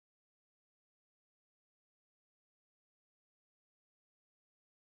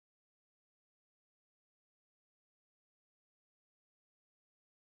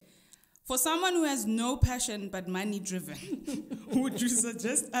For someone who has no passion but money driven, would you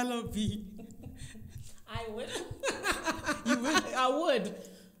suggest LLB? I would. You would? I would.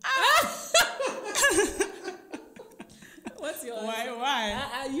 What's your answer?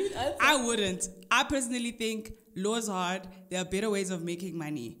 Why? I wouldn't. I personally think law is hard. There are better ways of making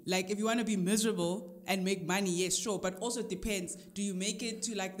money. Like if you want to be miserable and make money, yes, sure. But also it depends. Do you make it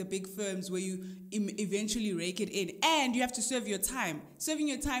to like the big firms where you eventually rake it in? And you have to serve your time. Serving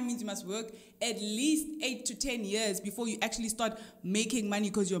your time means you must work at least 8 to 10 years before you actually start making money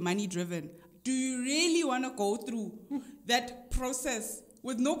because you're money driven. Do you really want to go through that process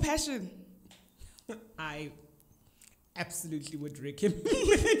with no passion? I absolutely would recommend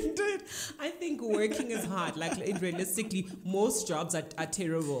it. I think working is hard. Like realistically, most jobs are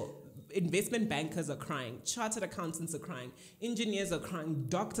terrible. Investment bankers are crying. Chartered accountants are crying. Engineers are crying.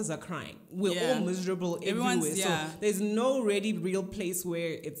 Doctors are crying. We're all miserable everywhere. So there's no really real place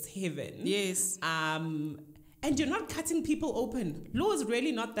where it's heaven. Yes. And you're not cutting people open. Law is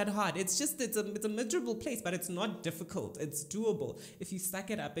really not that hard. It's just, it's a miserable place, but it's not difficult. It's doable if you suck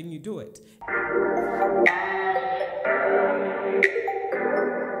it up and you do it.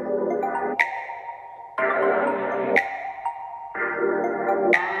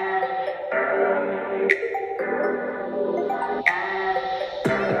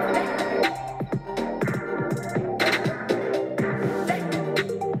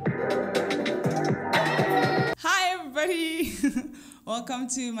 Welcome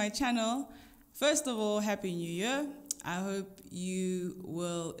to my channel. First of all, Happy New Year. I hope you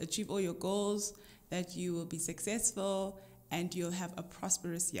will achieve all your goals, that you will be successful, and you'll have a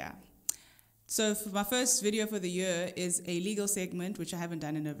prosperous year. So for my first video for the year is a legal segment, which I haven't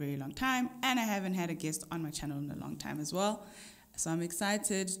done in a very long time, and I haven't had a guest on my channel in a long time as well. So I'm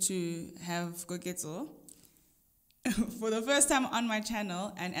excited to have Koketso for the first time on my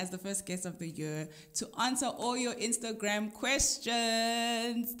channel and as the first guest of the year to answer all your Instagram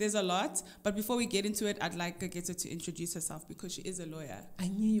questions. There's a lot, but before we get into it, I'd like Koketso to introduce herself because she is a lawyer. I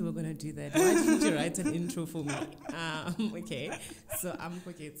knew you were going to do that. Why didn't you write an intro for me? Okay, so I'm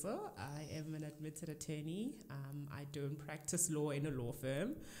Koketso. I am an admitted attorney. I don't practice law in a law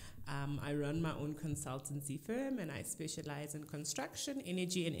firm. I run my own consultancy firm and I specialize in construction,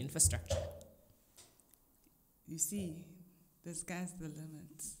 energy, and infrastructure. You see, the sky's the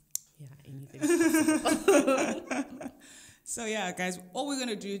limit. Yeah, anything possible. So yeah, guys, all we're going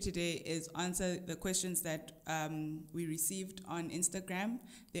to do today is answer the questions that we received on Instagram.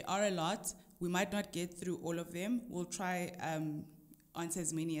 There are a lot. We might not get through all of them. We'll try answer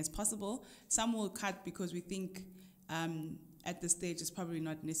as many as possible. Some will cut because we think at this stage it's probably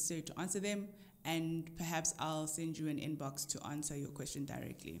not necessary to answer them. And perhaps I'll send you an inbox to answer your question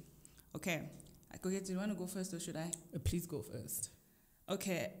directly. Okay. Koketso, do you want to go first or should I? Please go first.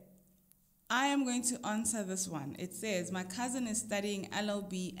 Okay. I am going to answer this one. It says, my cousin is studying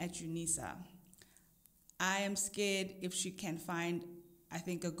LLB at UNISA. I am scared if she can find, I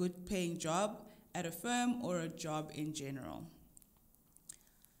think, a good paying job at a firm or a job in general.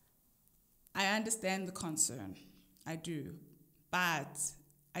 I understand the concern. I do. But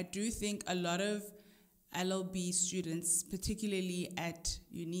I do think a lot of LLB students, particularly at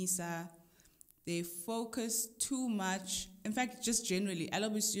UNISA, they focus too much, in fact, just generally,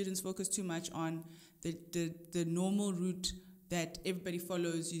 LLB students focus too much on the normal route that everybody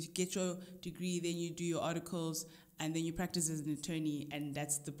follows. You get your degree, then you do your articles, and then you practice as an attorney, and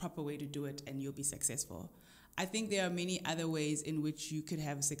that's the proper way to do it, and you'll be successful. I think there are many other ways in which you could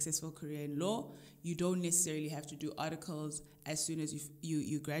have a successful career in law. You don't necessarily have to do articles as soon as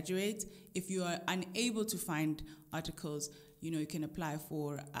you graduate. If you are unable to find articles, you can apply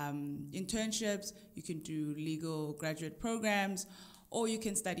for internships, you can do legal graduate programs, or you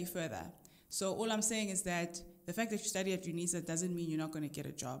can study further. So all I'm saying is that the fact that you study at UNISA doesn't mean you're not going to get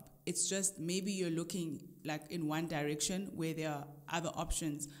a job. It's just maybe you're looking like in one direction where there are other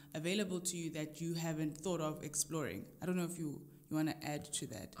options available to you that you haven't thought of exploring. I don't know if you want to add to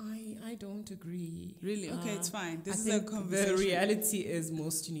that. I don't agree. Really? Okay, it's fine. This is a conversation. The reality is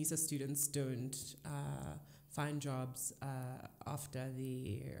most UNISA students don't find jobs after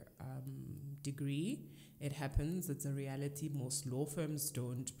their degree. It happens. It's a reality. Most law firms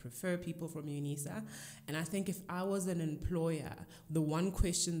don't prefer people from UNISA. And I think if I was an employer, the one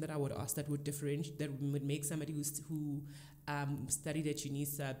question that I would ask that would differentiate, that would make somebody who studied at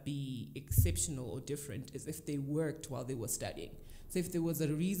UNISA be exceptional or different is if they worked while they were studying. So if there was a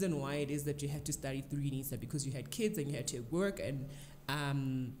reason why it is that you had to study through UNISA because you had kids and you had to work and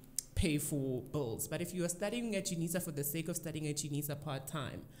pay for bills. But if you are studying at UNISA for the sake of studying at UNISA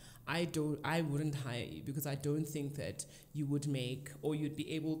part-time, I wouldn't hire you, because I don't think that you would make, or you'd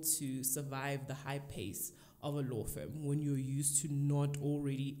be able to survive the high pace of a law firm when you're used to not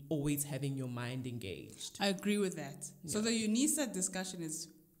already always having your mind engaged. I agree with that. Yeah. So the UNISA discussion is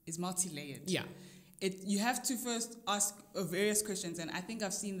multi-layered. Yeah. You have to first ask various questions, and I think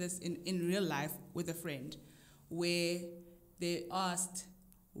I've seen this in real life with a friend, where they asked,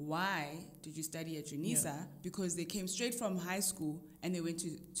 why did you study at UNISA? Yeah. Because they came straight from high school and they went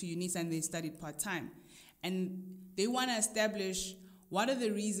to UNISA and they studied part-time. And they want to establish what are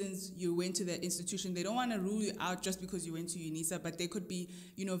the reasons you went to that institution. They don't want to rule you out just because you went to UNISA, but there could be,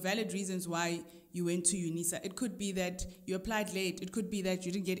 valid reasons why you went to UNISA. It could be that you applied late. It could be that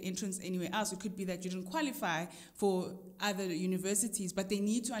you didn't get entrance anywhere else. It could be that you didn't qualify for other universities. But they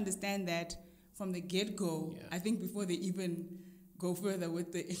need to understand that from the get-go, I think before they even go further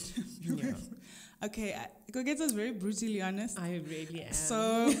with the interview. Yeah. Okay, Koketso is very brutally honest. I really am.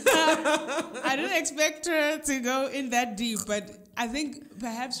 So I didn't expect her to go in that deep, but I think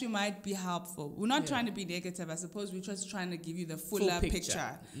perhaps you might be helpful. We're not trying to be negative. I suppose we're just trying to give you the fuller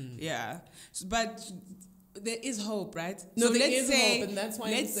picture. Yeah. But there is hope, right? No, so there let's is say, hope, and that's why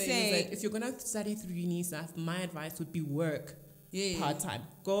I'm saying is that if you're going to study through UNISA, my advice would be work part-time.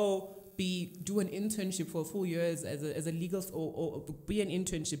 Do an internship for 4 years as a legal, or be an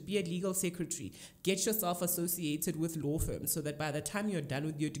internship, be a legal secretary. Get yourself associated with law firms so that by the time you're done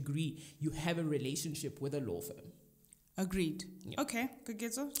with your degree, you have a relationship with a law firm. Agreed. Yeah. Okay,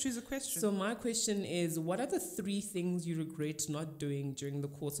 Koketso, choose a question. So my question is, what are the 3 things you regret not doing during the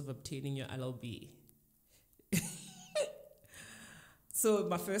course of obtaining your LLB? So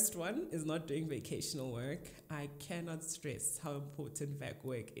my first one is not doing vacational work. I cannot stress how important VAC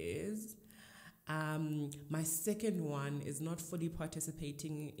work is. My second one is not fully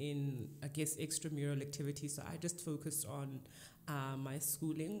participating in, extramural activities. So I just focused on my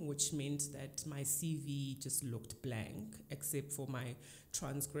schooling, which meant that my CV just looked blank, except for my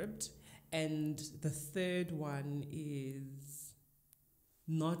transcript. And the third one is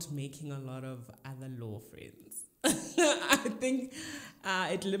not making a lot of other law friends. I think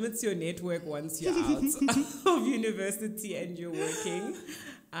it limits your network once you're out of university and you're working.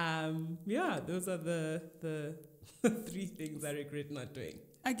 Those are the 3 things I regret not doing.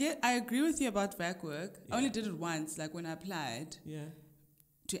 I agree with you about VAC work. I only did it once, like when I applied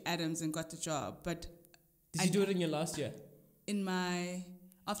to Adams and got the job. But did you do it in your last year?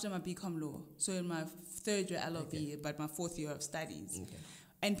 After my BCom law, so in my 3rd year LLB, but my 4th year of studies. Okay.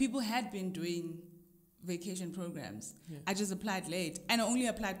 And people had been doing vacation programs. I just applied late, and I only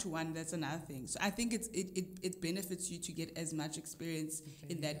applied to one. That's another thing. So I think it benefits you to get as much experience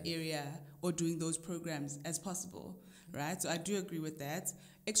in that area or doing those programs as possible, right? So I do agree with that.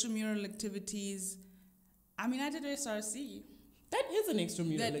 Extramural activities. I mean, I did SRC. That is an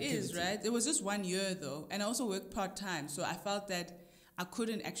extramural activity. That is, right? It was just 1 year though, and I also worked part-time, so I felt that I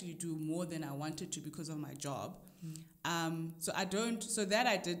couldn't actually do more than I wanted to because of my job. So that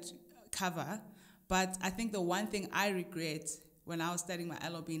I did cover. But I think the one thing I regret when I was studying my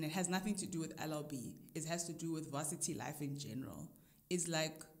LLB, and it has nothing to do with LLB, it has to do with varsity life in general, is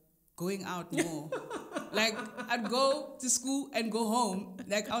like going out more. Like, I'd go to school and go home.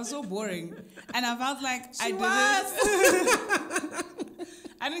 Like, I was so boring. And I felt like I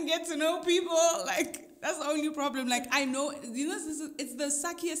didn't get to know people. Like, that's the only problem. Like, I know, it's the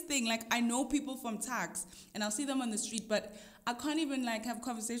suckiest thing. Like, I know people from tax, and I'll see them on the street, but I can't even like have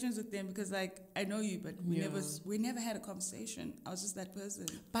conversations with them because like I know you, but we never had a conversation. I was just that person.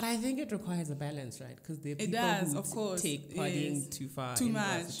 But I think it requires a balance, right? Because there are people who of course. take partying too far. Too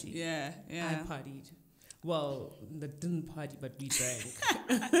much. Varsity. Yeah. I partied. Well, that didn't party, but we drank.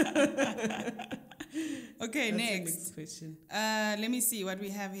 Okay, next question. Let me see what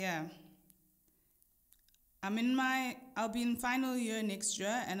we have here. I'll be in final year next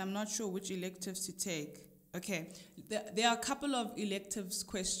year, and I'm not sure which electives to take. Okay, there are a couple of electives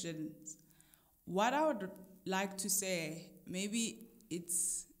questions. What I would like to say, maybe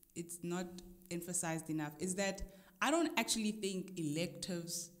it's not emphasized enough, is that I don't actually think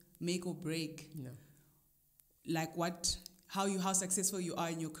electives make or break. No. Like how successful you are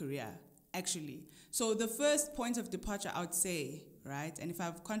in your career, actually. So the first point of departure, I would say, right, and if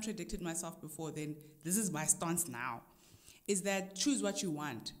I've contradicted myself before, then this is my stance now, is that choose what you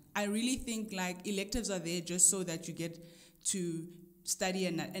want. I really think like electives are there just so that you get to study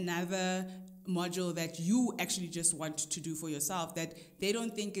another module that you actually just want to do for yourself, that they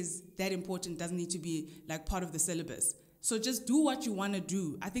don't think is that important, doesn't need to be like part of the syllabus. So just do what you want to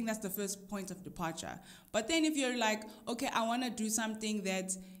do. I think that's the first point of departure. But then if you're like, okay, I want to do something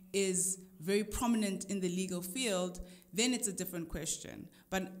that is very prominent in the legal field, then it's a different question.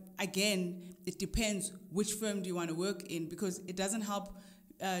 But again, it depends which firm do you want to work in, because it doesn't help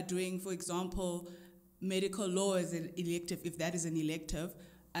doing, for example, medical law as an elective, if that is an elective,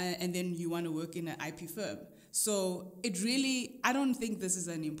 and then you want to work in an IP firm. So it really, I don't think this is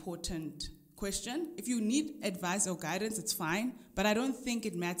an important question. If you need advice or guidance, it's fine, but I don't think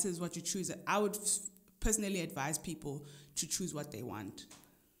it matters what you choose. I would personally advise people to choose what they want.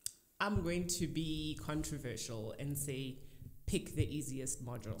 I'm going to be controversial and say pick the easiest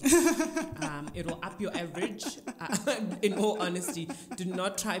module. It'll up your average. In all honesty, do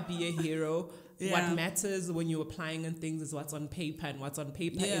not try be a hero. Yeah. What matters when you're applying and things is what's on paper, and what's on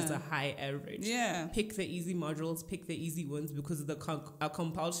paper is a high average. Yeah. Pick the easy modules, pick the easy ones, because the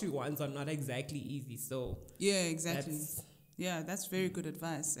compulsory ones are not exactly easy. So yeah, exactly. That's very good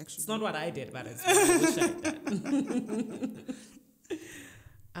advice, actually. It's not what I did, but it's what I wish I did.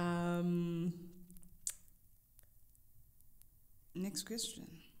 Next question.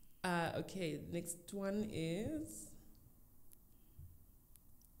 Okay, next one is,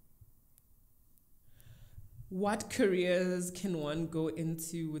 what careers can one go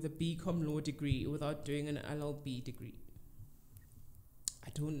into with a BCom law degree without doing an LLB degree? I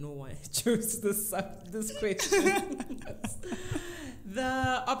don't know why I chose this question.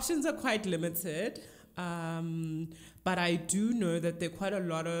 The options are quite limited, but I do know that there are quite a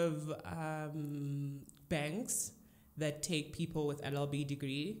lot of banks that take people with LLB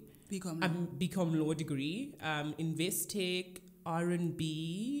degree, BCom law degree. Investec,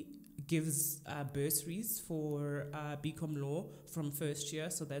 R&B gives bursaries for BCom law from first year,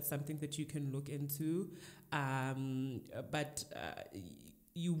 so that's something that you can look into. But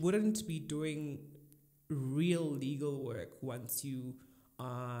you wouldn't be doing real legal work once you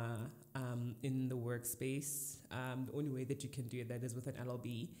are in the workspace. The only way that you can do that is with an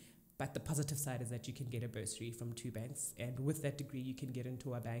LLB. But the positive side is that you can get a bursary from 2 banks, and with that degree, you can get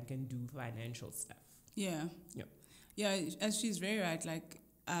into a bank and do financial stuff. Yeah. As she's very right. Like,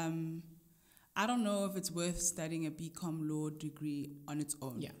 I don't know if it's worth studying a BCom law degree on its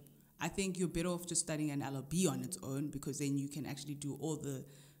own. Yeah. I think you're better off just studying an LLB on its own, because then you can actually do all the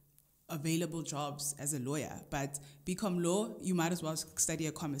available jobs as a lawyer. But BCom law, you might as well study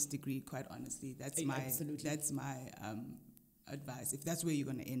a commerce degree. Quite honestly, that's my advice, if that's where you're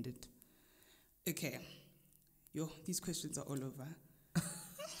going to end it. Okay. These questions are all over.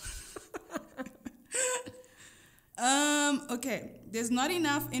 Okay. There's not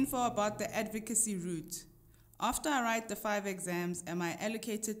enough info about the advocacy route. After I write the 5 exams, am I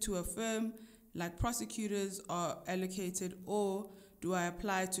allocated to a firm like prosecutors are allocated, or do I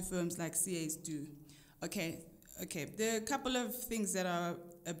apply to firms like CAs do? Okay. There are a couple of things that are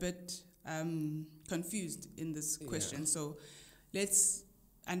a bit confused in this question. So let's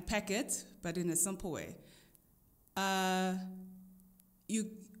unpack it, but in a simple way. You,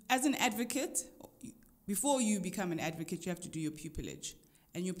 as an advocate, before you become an advocate, you have to do your pupillage.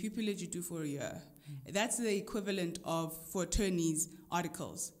 And your pupillage you do for a year. That's the equivalent of, for attorneys,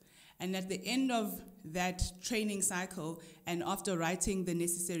 articles. And at the end of that training cycle, and after writing the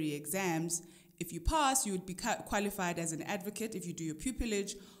necessary exams, if you pass, you would be qualified as an advocate if you do your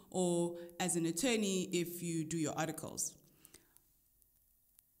pupillage, or as an attorney if you do your articles.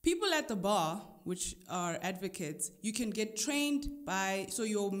 People at the bar, which are advocates, you can get trained by, so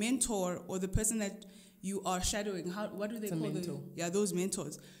your mentor or the person that you are shadowing, what do they call them? Yeah, those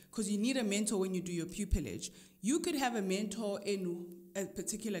mentors. Because you need a mentor when you do your pupillage. You could have a mentor in a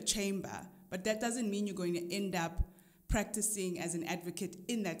particular chamber, but that doesn't mean you're going to end up practicing as an advocate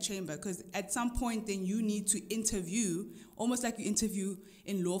in that chamber, because at some point then you need to interview, almost like you interview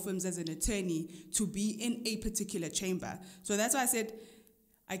in law firms as an attorney, to be in a particular chamber. So that's why I said,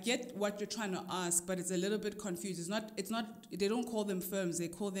 I get what you're trying to ask, but it's a little bit confused. It's not, they don't call them firms, they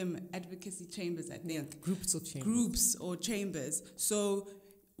call them advocacy chambers, I think. Yeah, groups of chambers. Groups or chambers. So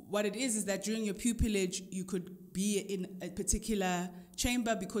what it is that during your pupillage, you could be in a particular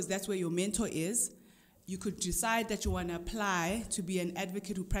chamber because that's where your mentor is. You could decide that you want to apply to be an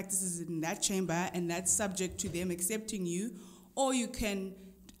advocate who practices in that chamber, and that's subject to them accepting you, or you can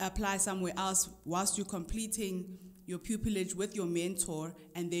apply somewhere else whilst you're completing your pupillage with your mentor,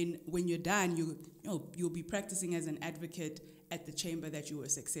 and then when you're done, you'll be practicing as an advocate at the chamber that you were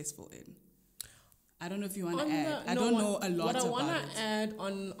successful in. I don't know if you want to add. I don't know a lot about it. What I want to add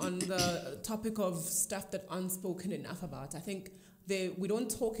on the topic of stuff that aren't spoken enough about, I think we don't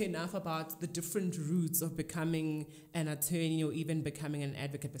talk enough about the different routes of becoming an attorney or even becoming an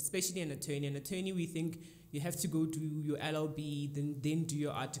advocate, especially an attorney. An attorney, we think you have to go do your LLB, then do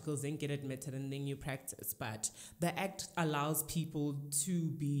your articles, then get admitted, and then you practice. But the Act allows people to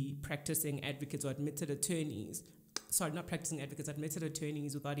be practicing advocates or admitted attorneys. Sorry, not practicing advocates, admitted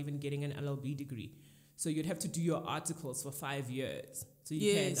attorneys without even getting an LLB degree. So you'd have to do your articles for 5 years. So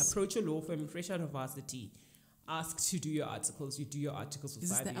you can approach a law firm fresh out of varsity, ask to do your articles. You do your articles for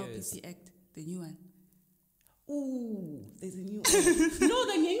 5 years. Is this the LPC Act, the new one? Ooh, there's a new act. No,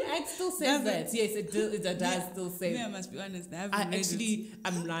 the new act still says that. Yes, it does still say. Yeah, I must be honest.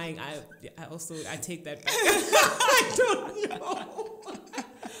 I'm lying. I take that back. I don't know.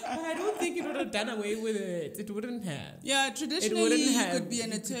 But I don't think it would have done away with it. It wouldn't have. Yeah, traditionally you could be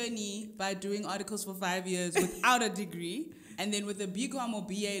an attorney by doing articles for 5 years without a degree. And then with a BCom or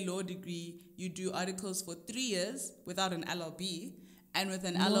BA law degree, you do articles for 3 years without an LLB. And with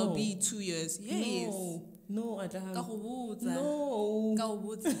an LLB, 2 years. Yes. No, Adam. No. No.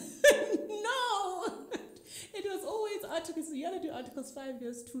 It was always articles. You had to do articles 5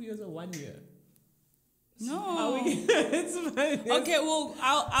 years, 2 years, or 1 year. No. It's 5 years. Okay, well,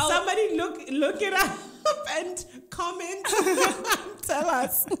 I'll somebody look it up and comment. Tell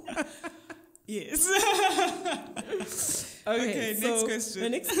us. Yes. Okay, so next question. The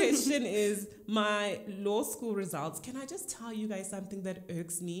next question is my law school results. Can I just tell you guys something that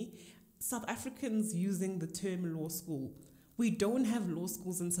irks me? South Africans using the term law school. We don't have law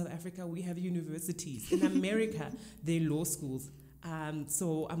schools in South Africa. We have universities. In America, they're law schools.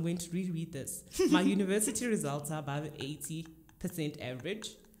 So I'm going to reread this. My university results are above 80%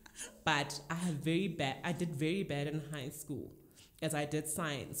 average, but I did very bad in high school as I did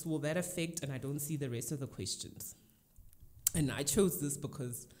science. Will that affect? And I don't see the rest of the questions. And I chose this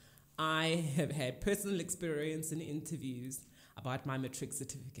because I have had personal experience in interviews about my matric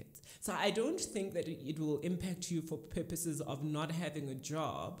certificate. So I don't think that it will impact you for purposes of not having a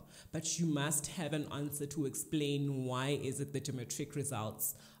job, but you must have an answer to explain why is it that your matric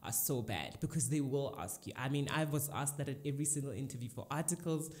results are so bad, because they will ask you. I mean, I was asked that at every single interview for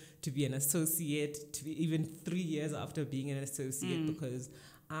articles, to be an associate, to be even 3 years after being an associate, because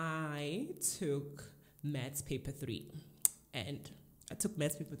I took maths paper 3. And I took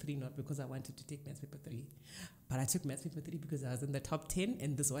maths paper 3 not because I wanted to take maths paper 3, but I took maths paper 3 because I was in the top 10.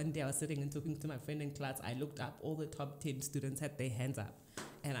 And this one day I was sitting and talking to my friend in class. I looked up, all the top 10 students had their hands up.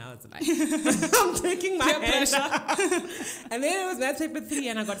 And I was like, I'm taking my hands up. And then it was maths paper 3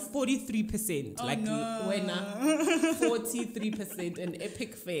 and I got 43%. Oh, like, no. winner, 43%, an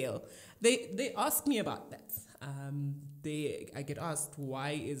epic fail. They asked me about that. I get asked,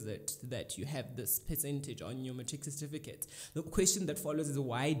 why is it that you have this percentage on your matric certificate? The question that follows is,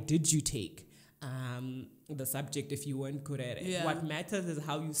 why did you take the subject if you weren't good at it? Yeah. What matters is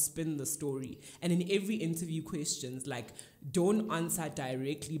how you spin the story. And in every interview questions, like, don't answer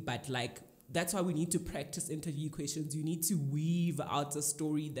directly, but like, that's why we need to practice interview questions. You need to weave out a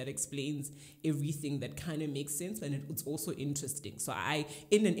story that explains everything, that kind of makes sense, and it's also interesting. So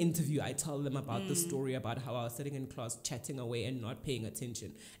in an interview, I tell them about the story about how I was sitting in class chatting away and not paying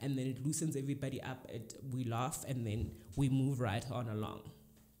attention. And then it loosens everybody up. We laugh, and then we move right on along.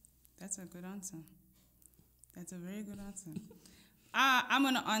 That's a good answer. That's a very good answer. I'm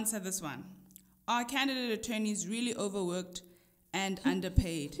going to answer this one. Are candidate attorneys really overworked and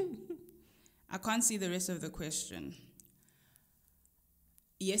underpaid? I can't see the rest of the question.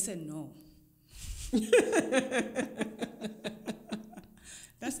 Yes and no.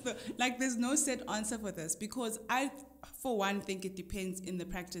 There's no set answer for this, because I, for one, think it depends in the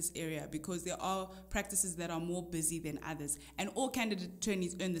practice area, because there are practices that are more busy than others, and all candidate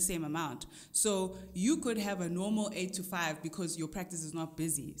attorneys earn the same amount. So you could have a normal 8 to 5 because your practice is not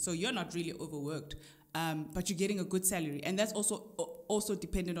busy. So you're not really overworked. But you're getting a good salary, and that's also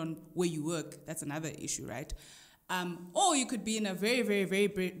dependent on where you work. That's another issue, right? Or you could be in a very, very, very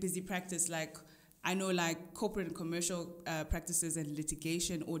busy practice, like I know, like corporate and commercial practices and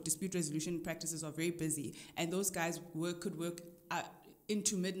litigation or dispute resolution practices are very busy, and those guys could work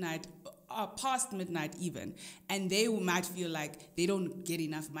into midnight, past midnight even, and they might feel like they don't get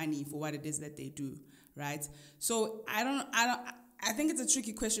enough money for what it is that they do, right? So I think it's a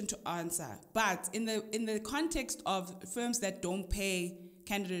tricky question to answer, but in the context of firms that don't pay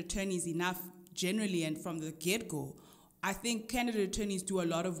candidate attorneys enough generally and from the get-go, I think candidate attorneys do a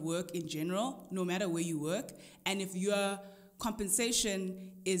lot of work in general, no matter where you work, and if your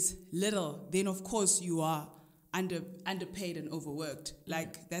compensation is little, then of course you are underpaid and overworked.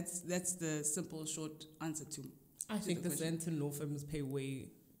 Like that's the simple, short answer to. I think the Zenton law firms pay way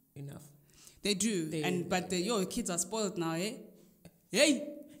enough. They do, but your kids are spoiled now, eh? Hey,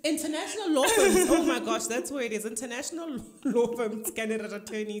 International law firms. Oh my gosh, that's where it is. International law firms, candidate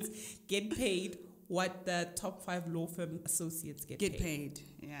attorneys get paid what the top 5 law firm associates get paid.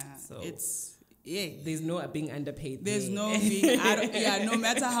 Yeah. So It's, yeah. there's no being underpaid. There's there. no being, no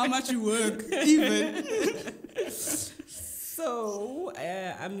matter how much you work, even. So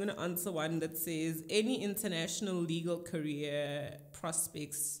I'm going to answer one that says, any international legal career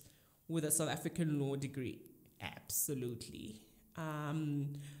prospects with a South African law degree? Absolutely.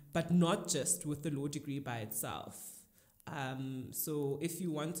 But not just with the law degree by itself. So if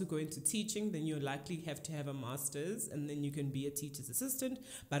you want to go into teaching, then you likely have to have a master's, and then you can be a teacher's assistant.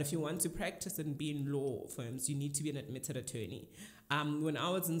 But if you want to practice and be in law firms, you need to be an admitted attorney. When I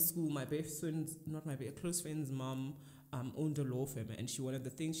was in school, my close friend's mom owned a law firm, and one of the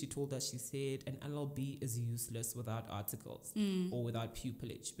things she told us, she said, an LLB is useless without articles or without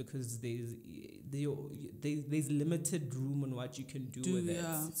pupillage, because there's limited room on what you can do with it.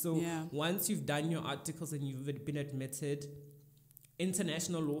 So once you've done your articles and you've been admitted,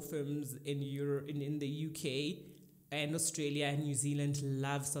 international law firms in Europe, in the UK and Australia and New Zealand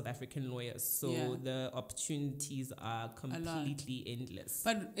love South African lawyers. So the opportunities are completely endless.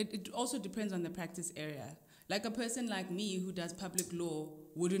 But it also depends on the practice area. Like a person like me who does public law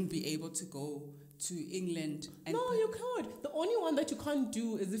wouldn't be able to go to England. And no, you can't. The only one that you can't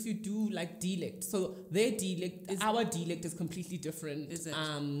do is if you do like delect. So their delect, our delect is completely different. Is it?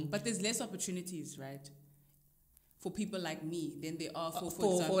 But there's less opportunities, right? For people like me than there are for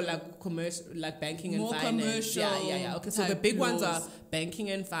example, for like commercial, like banking and more finance. Commercial. Yeah. Okay, so the big ones are banking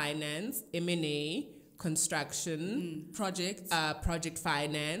and finance, M&A, construction, project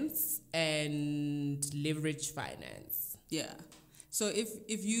finance, and leverage finance. Yeah. So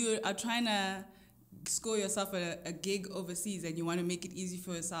if you are trying to score yourself a gig overseas and you want to make it easy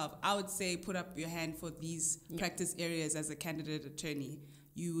for yourself, I would say put up your hand for these practice areas as a candidate attorney.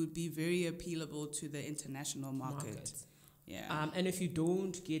 You would be very appealable to the international market. Yeah. And if you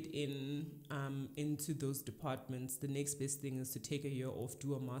don't get into those departments, the next best thing is to take a year off,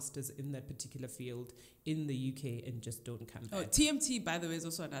 do a master's in that particular field in the UK, and just don't come back. Oh, TMT, by the way, is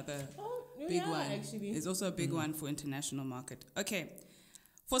also another big one. Actually. It's also a big one for international market. Okay.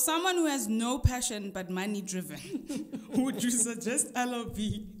 For someone who has no passion but money driven, would you suggest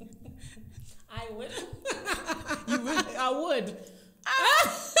LLB? I would. You would? I would.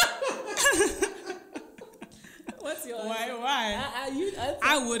 What's your answer? Why?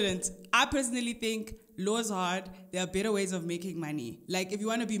 I wouldn't. I personally think law is hard. There are better ways of making money. Like if you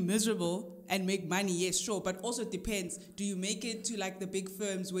want to be miserable and make money, yes, sure. But also it depends. Do you make it to like the big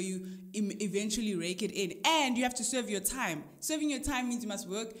firms where you eventually rake it in? And you have to serve your time. Serving your time means you must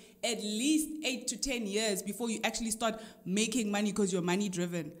work at least 8 to 10 years before you actually start making money because you're money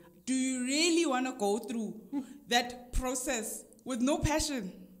driven. Do you really want to go through that process with no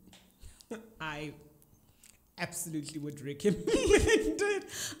passion? I absolutely would recommend it.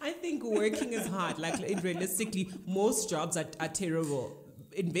 I think working is hard. Like realistically, most jobs are terrible.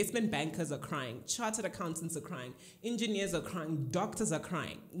 Investment bankers are crying. Chartered accountants are crying. Engineers are crying. Doctors are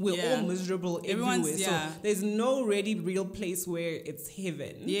crying. We're all miserable everywhere. So there's no really real place where it's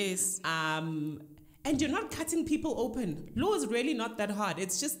heaven. Yes. And you're not cutting people open. Law is really not that hard.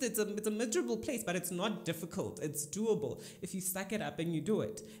 It's a miserable place, but it's not difficult. It's doable if you stack it up and you do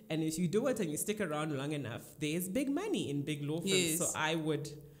it. And if you do it and you stick around long enough, there's big money in big law firms. Yes. So I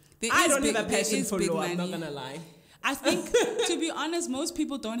don't have a passion for law, I'm not going to lie. I think, to be honest, most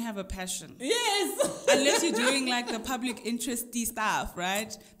people don't have a passion. Yes. Unless you're doing like the public interest-y stuff,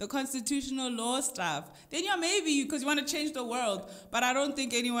 right? The constitutional law stuff. Then maybe because you want to change the world. But I don't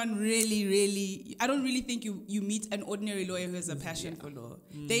think anyone I don't really think you meet an ordinary lawyer who has a passion for law.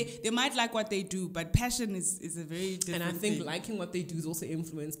 They might like what they do, but passion is a very different And I think thing. liking what they do is also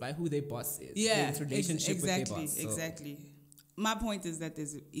influenced by who their boss is. Yeah, their relationship with their boss. So. Exactly. My point is that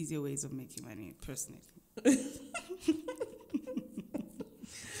there's easier ways of making money, personally.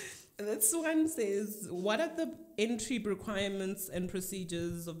 This one says, what are the entry requirements and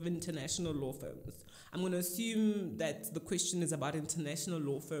procedures of international law firms? I'm going to assume that the question is about international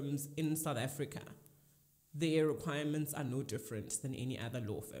law firms in South Africa. Their requirements are no different than any other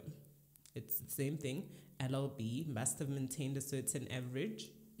law firm. It's the same thing. LLB must have maintained a certain average,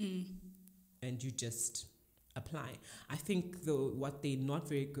 and you just apply. I think though what they're not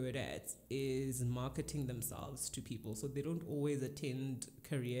very good at is marketing themselves to people, so they don't always attend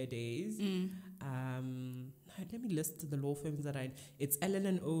career days. Let me list the law firms that it's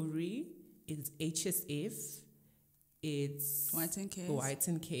Allen & Overy, it's HSF, it's White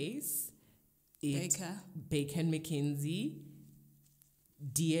 & Case, it's Baker and McKenzie,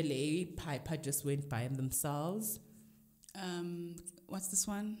 DLA, Piper just went by themselves. what's this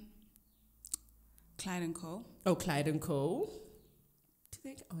one? Clyde and Co. Oh, Clyde and Co.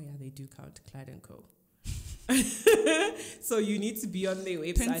 Oh yeah, they do count Clyde and Co. So you need to be on their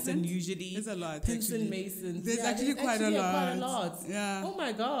website, Pinsent? and usually There's a lot. Pinson Masons. There's actually quite a lot. Yeah. Oh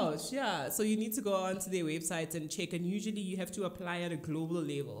my gosh, yeah. So you need to go onto their website and check, and usually you have to apply at a global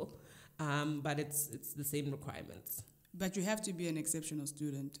level, but it's the same requirements. But you have to be an exceptional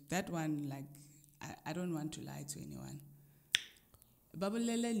student. That one, like, I don't want to lie to anyone.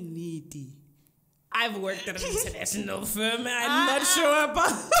 Babalele needy. I've worked at an international firm. I'm not sure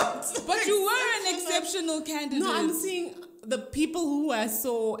about. But you were an exceptional candidate. No, I'm seeing the people who are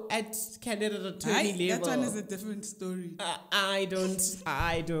so at candidate attorney level. That one is a different story. I don't.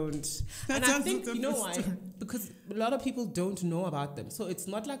 And I think, you know why? Because a lot of people don't know about them. So it's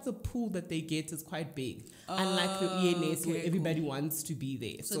not like the pool that they get is quite big. Unlike your ENS where everybody wants to be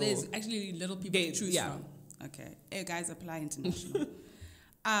there. So there's actually little people to choose from. Okay. Hey, guys, apply international.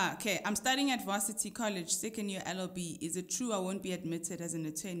 Okay. I'm studying at Varsity College, second year LLB. Is it true I won't be admitted as an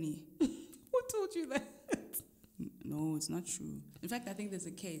attorney? Who told you that? No, it's not true. In fact, I think there's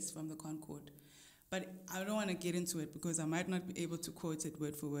a case from the Concord. But I don't want to get into it because I might not be able to quote it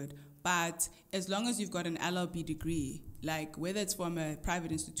word for word. But as long as you've got an LLB degree, like whether it's from a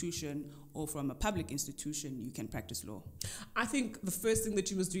private institution or from a public institution, you can practice law. I think the first thing that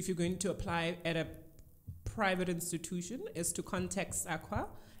you must do if you're going to apply at a private institution is to contact SAQA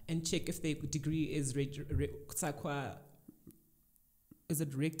and check if their degree is SAQA. Is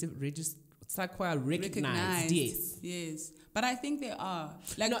it SAQA recognized? Yes. But I think they are.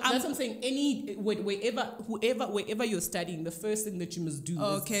 Like, no, that's what I'm saying. Wherever you're studying, the first thing that you must do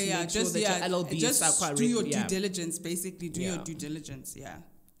is to make sure that your LLB is SAQA. Do your due diligence, basically. Do your due diligence. Yeah.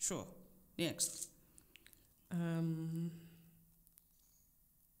 Sure. Next.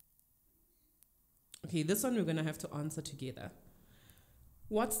 Okay, this one we're going to have to answer together.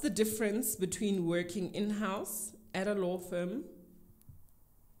 What's the difference between working in-house at a law firm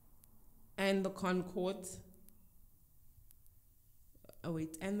and the Concord?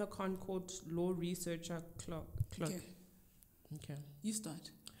 And the Concord Law Researcher Clerk. Okay. You start.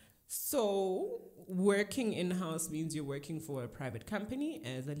 So, working in-house means you're working for a private company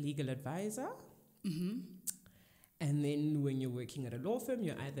as a legal advisor. Mm-hmm. And then when you're working at a law firm,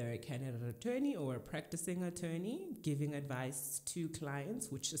 you're either a candidate attorney or a practicing attorney, giving advice to clients,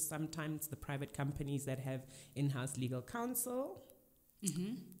 which is sometimes the private companies that have in-house legal counsel.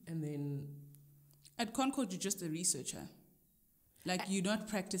 Mm-hmm. And then at Concord, you're just a researcher. Like, you're not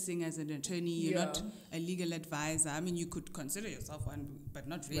practicing as an attorney, you're not a legal advisor. I mean, you could consider yourself one, but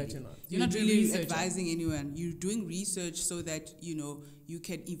not really. But you're not really advising anyone. You're doing research so that, you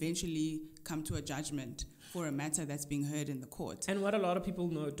can eventually come to a judgment for a matter that's being heard in the court. And what a lot of people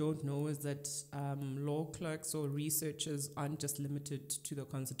don't know is that law clerks or researchers aren't just limited to the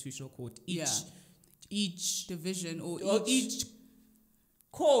Constitutional Court. Each division or each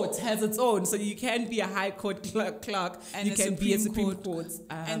court has its own. So you can be a high court clerk, and you can be a Supreme Court.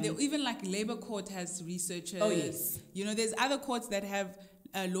 And even like Labour Court has researchers. Oh, yes. There's other courts that have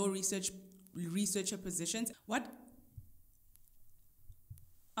law researcher positions. What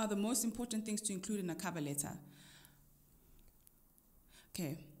are the most important things to include in a cover letter?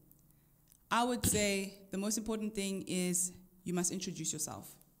 Okay. I would say the most important thing is you must introduce yourself.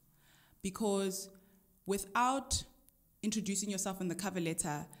 Because without introducing yourself in the cover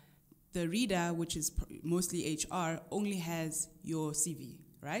letter, the reader, which is mostly HR, only has your CV,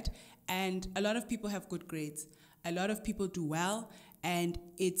 right? And a lot of people have good grades. A lot of people do well. And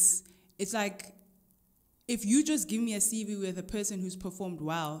it's like, if you just give me a CV with a person who's performed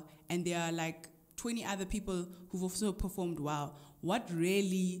well, and there are like 20 other people who've also performed well, what's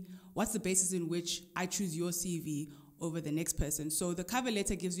the basis in which I choose your CV over the next person? So the cover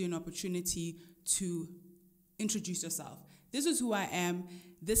letter gives you an opportunity to introduce yourself. This is who I am.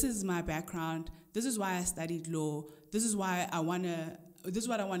 This is my background. This is why I studied law. This is what I want to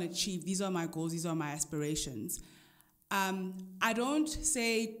achieve. These are my goals. These are my aspirations.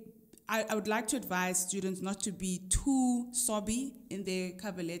 I would like to advise students not to be too sobby in their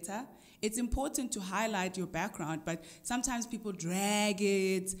cover letter. It's important to highlight your background, but sometimes people drag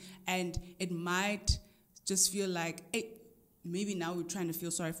it, and it might just feel like, hey, maybe now we're trying to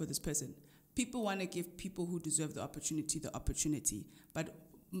feel sorry for this person. People want to give people who deserve the opportunity. But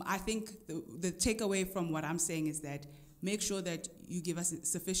I think the takeaway from what I'm saying is that make sure that you give us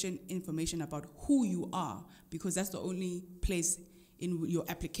sufficient information about who you are, because that's the only place in your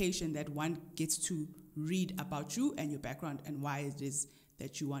application that one gets to read about you and your background and why it is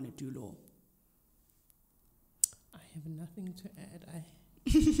that you want to do law. I have nothing to add.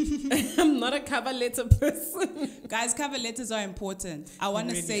 I'm not a cover letter person. Guys, cover letters are important. I want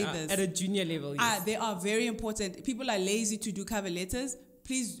to Really say are. this. At a junior level, yes. They are very important. People are lazy to do cover letters.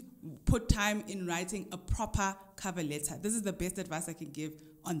 Please put time in writing a proper cover letter. This is the best advice I can give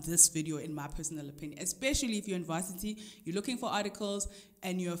on this video, in my personal opinion. Especially if you're in varsity, you're looking for articles,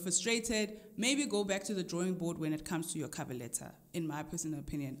 and you're frustrated, maybe go back to the drawing board when it comes to your cover letter, in my personal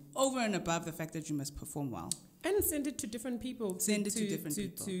opinion. Over and above the fact that you must perform well. And send it to different people. Send it to different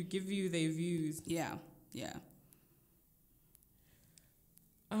people. To give you their views. Yeah, yeah.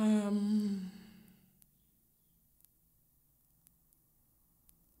 Oh,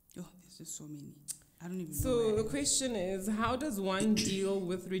 there's just so many. I don't even know. So the question is, how does one deal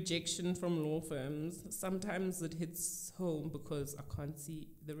with rejection from law firms? Sometimes it hits home because I can't see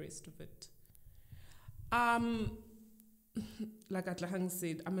the rest of it. Like Atlahang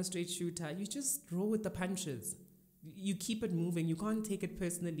said, I'm a straight shooter. You just roll with the punches. You keep it moving. You can't take it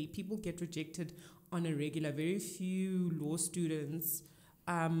personally. People get rejected on a regular. Very few law students.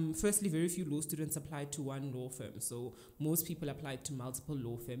 Firstly, very few law students apply to one law firm. So most people apply to multiple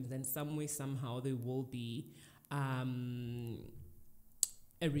law firms, and some way, somehow, there will be a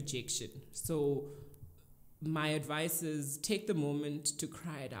rejection. So my advice is take the moment to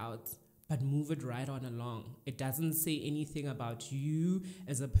cry it out, but move it right on along. It doesn't say anything about you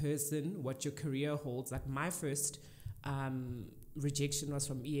as a person, what your career holds. Like my first rejection was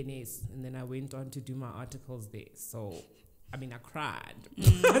from ENS, and then I went on to do my articles there. So I mean, I cried,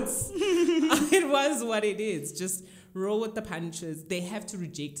 but it was what it is. Just roll with the punches. They have to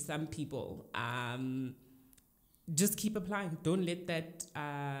reject some people. Just keep applying. Don't let that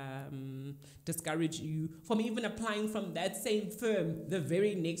discourage you from even applying from that same firm the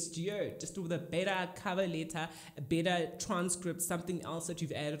very next year. Just with a better cover letter, a better transcript, something else that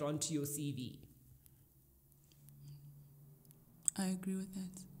you've added onto your CV. I agree with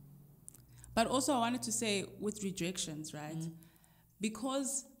that. But also I wanted to say with rejections, right?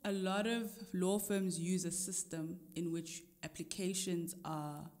 Because a lot of law firms use a system in which applications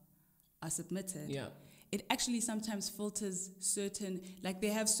are submitted. Yeah. It actually sometimes filters certain, like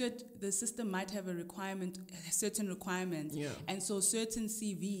the system might have certain requirements. Yeah. And so certain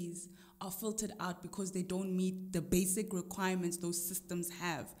CVs are filtered out because they don't meet the basic requirements those systems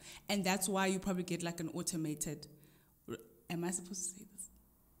have. And that's why you probably get like an automated, am I supposed to say this?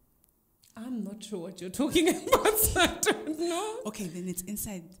 I'm not sure what you're talking about, so I don't know. Okay, then it's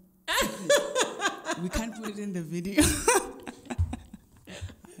inside. We can't put it in the video.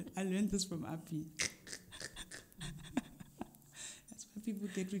 I learned this from Api. That's why people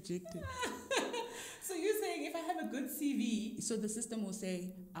get rejected. So you're saying if I have a good CV... So the system will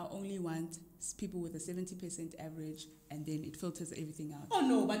say, I only want people with a 70% average, and then it filters everything out. Oh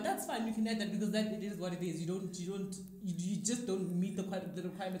no, but that's fine. You can add that because that it is what it is. You just don't meet the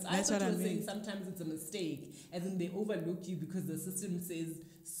requirements. That's I thought what you were I saying mean. sometimes it's a mistake, as in they overlook you because the system says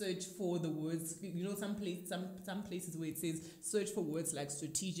search for the words. You know, some places where it says search for words like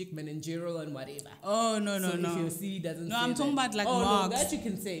strategic, managerial, and whatever. Oh no. If your CV doesn't. No, say I'm talking that. about like oh, marks. No, that you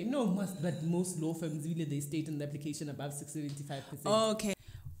can say. No, but most law firms really they state in the application above 75%. Oh, okay.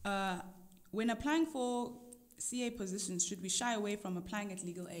 When applying for CA positions, should we shy away from applying at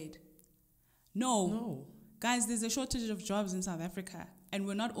legal aid? No. Guys, there's a shortage of jobs in South Africa, and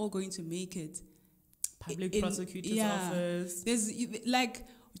we're not all going to make it. Public prosecutor's office. There's like,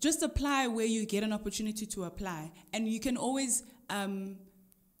 just apply where you get an opportunity to apply, and you can always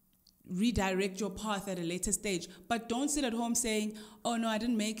redirect your path at a later stage. But don't sit at home saying, oh no, I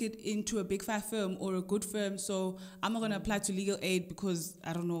didn't make it into a big 5 firm or a good firm, so I'm not going to apply to legal aid because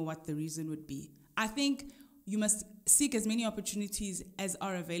I don't know what the reason would be. I think you must seek as many opportunities as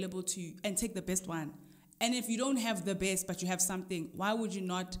are available to you and take the best one. And if you don't have the best but you have something, why would you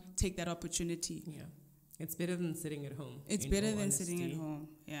not take that opportunity? Yeah. It's better than sitting at home. It's better than sitting at home.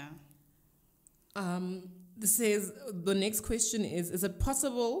 Yeah. This says, the next question is it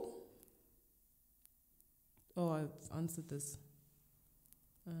possible... Oh, I've answered this.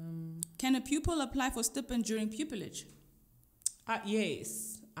 Can a pupil apply for stipend during pupillage?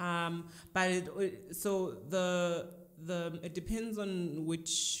 Yes. But it depends on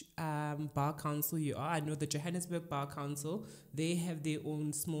which bar council you are. I know the Johannesburg Bar Council, they have their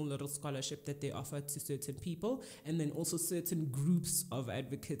own small little scholarship that they offer to certain people, and then also certain groups of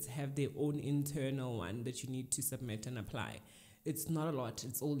advocates have their own internal one that you need to submit and apply. It's not a lot.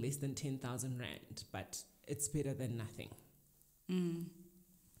 It's all less than 10,000 rand, but it's better than nothing. I'm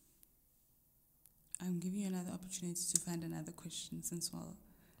giving you another opportunity to find another question since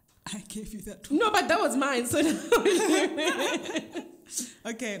I gave you that one. No, but that was mine. So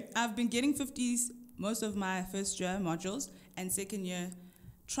okay, I've been getting 50s most of my first year modules, and second year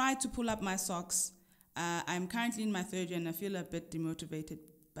try to pull up my socks. I'm currently in my third year and I feel a bit demotivated,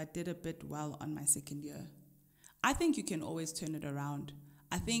 but did a bit well on my second year. I think you can always turn it around.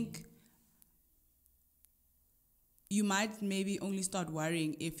 I think you might maybe only start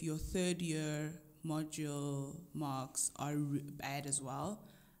worrying if your third year module marks are bad as well,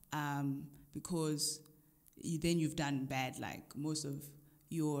 because then you've done bad like most of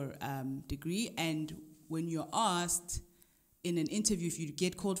your degree. And when you're asked in an interview, if you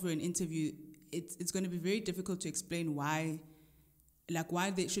get called for an interview, it's going to be very difficult to explain why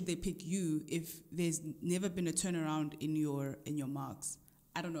should they pick you if there's never been a turnaround in your marks.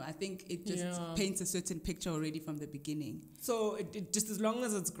 I don't know. I think it just paints a certain picture already from the beginning. So it just as long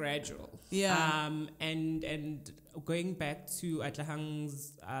as it's gradual. Yeah. And going back to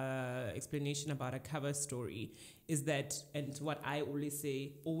Atlahang's explanation about a cover story is that, and what I always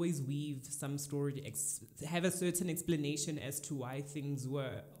say, always weave some story, have a certain explanation as to why things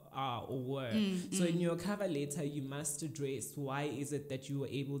are or were. So in your cover letter, you must address why is it that you were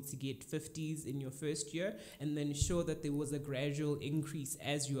able to get 50s in your first year, and then show that there was a gradual increase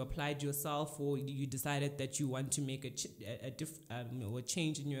as you applied yourself, or you decided that you want to make a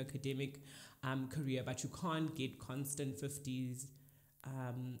change in your academic career, but you can't get constant 50s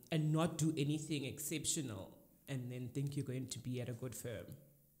and not do anything exceptional and then think you're going to be at a good firm.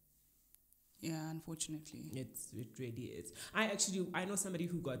 Yeah, unfortunately. It really is. I know somebody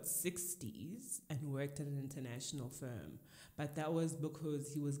who got 60s and worked at an international firm, but that was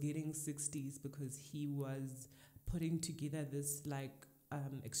because he was getting 60s because he was putting together this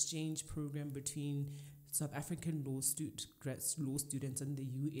exchange program between South African law students and the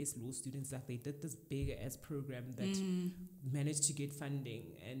US law students. Like, they did this big ass program that managed to get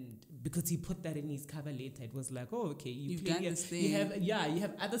funding, and because he put that in his cover letter, it was like, oh, okay, you've done this thing. You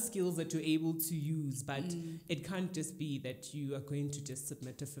have other skills that you're able to use, but it can't just be that you are going to just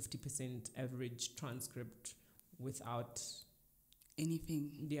submit a 50% average transcript without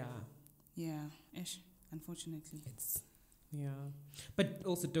anything. Yeah, unfortunately. But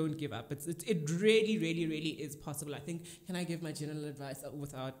also don't give up. It really, really, really is possible. I think, can I give my general advice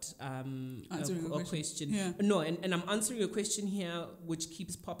without answering a question? Yeah. No, and I'm answering a question here which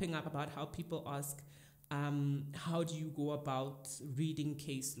keeps popping up about how people ask, how do you go about reading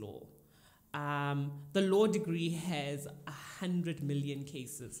case law? The law degree has 100 million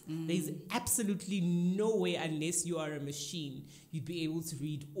cases. There's absolutely no way, unless you are a machine, you'd be able to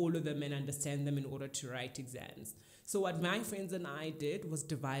read all of them and understand them in order to write exams. So what my friends and I did was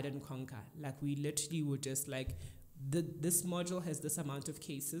divide and conquer. Like, we literally were just like, this module has this amount of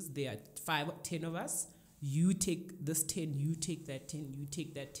cases. There are 5 or 10 of us. You take this 10, you take that 10, you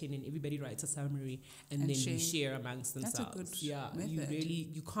take that 10, and everybody writes a summary, and then we share amongst themselves. That's a good method.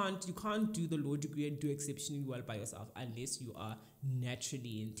 You can't do the law degree and do exceptionally well by yourself unless you are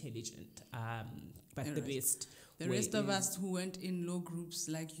naturally intelligent. But the rest of us who weren't in law groups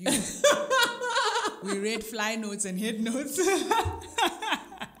like you, we read fly notes and head notes. I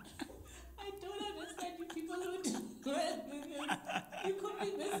don't understand you people who do it. You could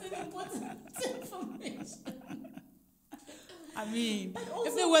be missing important information. I mean,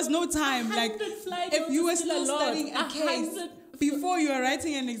 if there was no time, like if you were still studying a case before you were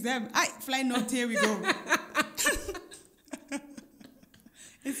writing an exam, fly note, here we go.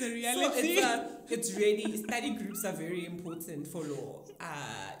 It's a reality. So it's really, study groups are very important for law.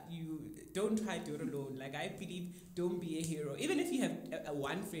 You don't try to do it alone. Like, I believe, don't be a hero. Even if you have a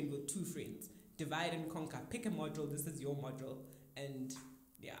one friend or 2 friends, divide and conquer. Pick a module. This is your module. And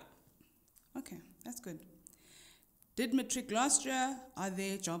yeah. Okay, that's good. Did matric last year? Are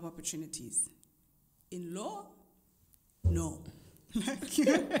there job opportunities? In law? No.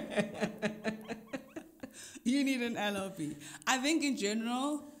 You need an LLB. I think in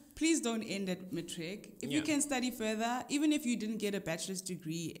general, please don't end at matric. If you can study further, even if you didn't get a bachelor's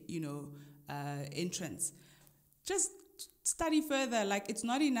degree, entrance, just study further. Like, it's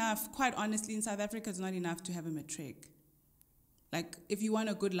not enough, quite honestly, in South Africa, it's not enough to have a matric. Like, if you want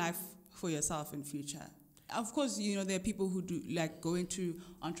a good life for yourself in future. Of course, there are people who do, like, go into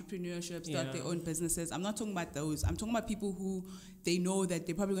entrepreneurship, start their own businesses. I'm not talking about those. I'm talking about people who, they know that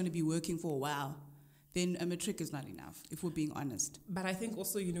they're probably going to be working for a while. Then a matric is not enough, if we're being honest. But I think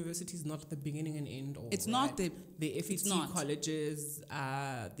also university is not the beginning and end all. It's not the FET colleges,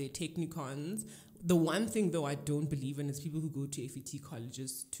 the technicons. The one thing, though, I don't believe in is people who go to FET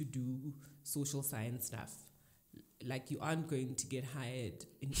colleges to do social science stuff. Like, you aren't going to get hired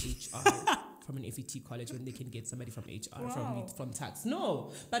in HR from an FET college when they can get somebody from HR, from tax.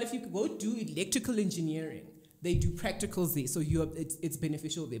 No. But if you go do electrical engineering, they do practicals there, so it's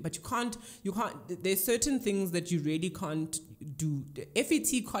beneficial there. But you can't. There's certain things that you really can't do. The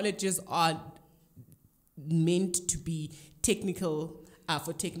FET colleges are meant to be technical.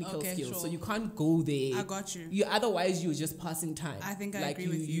 For technical skills, sure. So you can't go there. I got you. Otherwise, you're just passing time. I think I agree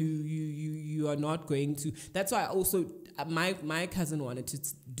with you. You are not going to. That's why I also my cousin wanted to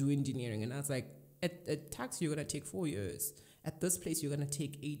do engineering, and I was like, at tax you're gonna take 4 years. At this place you're gonna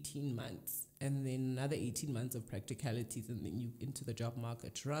take 18 months, and then another 18 months of practicalities, and then you into the job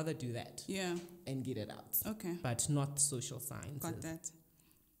market. Rather do that. Yeah. And get it out. Okay. But not social sciences. Got that.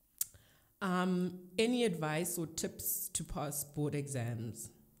 Any advice or tips to pass board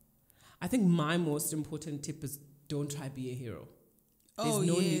exams? I think my most important tip is don't try be a hero. There's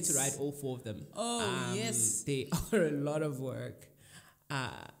no need to write all 4 of them. Yes. They are a lot of work.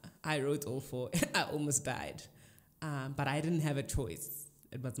 I wrote all 4. I almost died. But I didn't have a choice.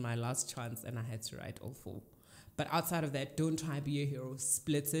 It was my last chance and I had to write all 4. But outside of that, don't try be a hero.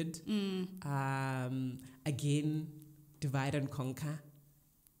 Split it. Again, divide and conquer.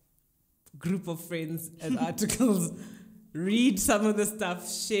 Group of friends and articles, read some of the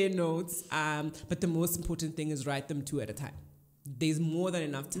stuff, share notes, but the most important thing is write them 2 at a time. There's more than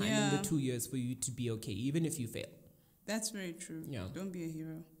enough time in the 2 years for you to be okay, even if you fail. That's very true. Yeah. Don't be a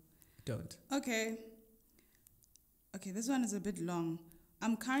hero. Don't. Okay, this one is a bit long.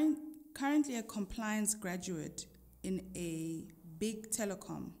 I'm currently a compliance graduate in a big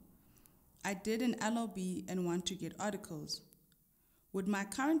telecom. I did an LLB and want to get articles. Would my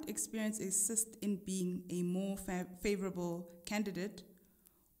current experience assist in being a more favorable candidate,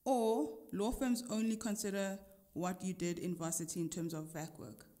 or law firms only consider what you did in varsity in terms of VAC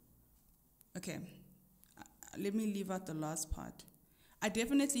work? Okay, let me leave out the last part. I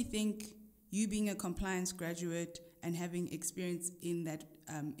definitely think you being a compliance graduate and having experience in that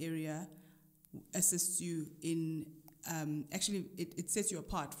area assists you in actually, it sets you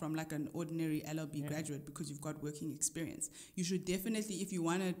apart from like an ordinary LLB graduate because you've got working experience. You should definitely, if you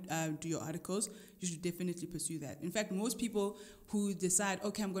want to do your articles, you should definitely pursue that. In fact, most people who decide,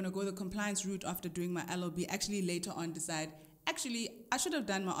 okay, I'm going to go the compliance route after doing my LLB, actually later on decide, actually, I should have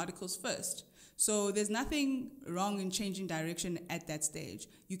done my articles first. So there's nothing wrong in changing direction at that stage.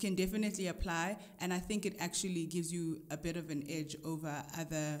 You can definitely apply, and I think it actually gives you a bit of an edge over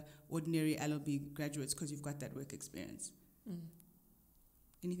other ordinary LLB graduates because you've got that work experience.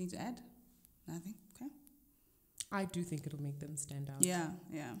 Anything to add? Nothing? Okay. I do think it'll make them stand out. Yeah.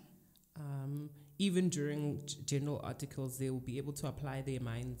 Even during general articles, they will be able to apply their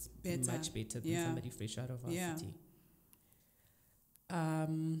minds much better than somebody fresh out of varsity.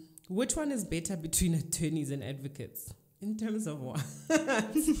 Which one is better between attorneys and advocates? In terms of what?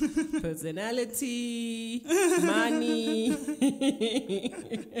 Personality, money,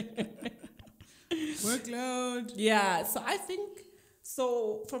 workload. Yeah, so I think,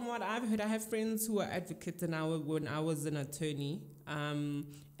 from what I've heard, I have friends who are advocates, and when I was an attorney,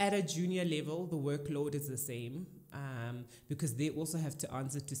 at a junior level, the workload is the same because they also have to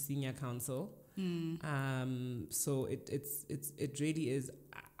answer to senior counsel. So it really is.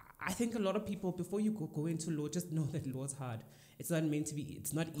 I think a lot of people, before you go into law, just know that law is hard. It's not meant to be.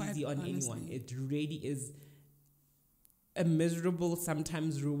 It's not easy on anyone. It really is a miserable,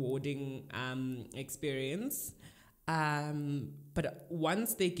 sometimes rewarding experience. But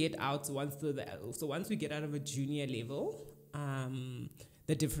once they get out, once we get out of a junior level,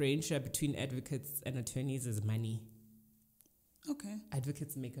 the differential between advocates and attorneys is money. Okay.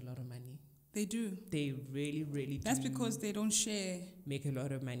 Advocates make a lot of money. They do. They really, really do. That's because they don't share. Make a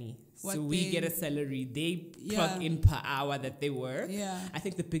lot of money. So we get a salary. They plug in in per hour that they work. Yeah. I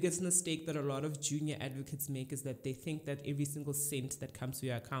think the biggest mistake that a lot of junior advocates make is that they think that every single cent that comes to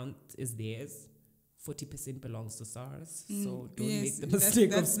your account is theirs. 40% belongs to SARS. So don't make the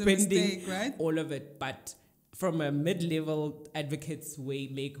mistake of spending all of it. But from a mid-level, advocates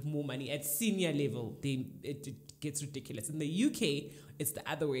make more money. At senior level, it gets ridiculous. In the UK, it's the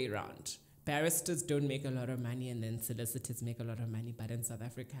other way around. Barristers don't make a lot of money, and then solicitors make a lot of money. But in South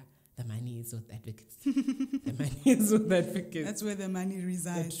Africa, the money is with advocates. The money is with advocates. That's where the money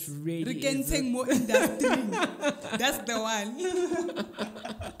resides. It really is. More industry. That's the one.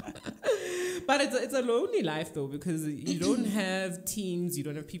 But it's a lonely life, though, because you don't have teams. You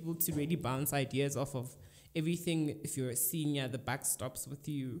don't have people to really bounce ideas off of. Everything, if you're a senior, the buck stops with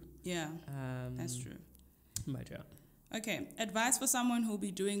you. Yeah, that's true. But yeah. Okay, advice for someone who'll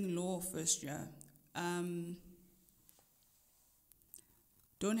be doing law first year. Don't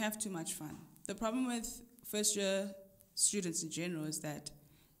have too much fun. The problem with first year students in general is that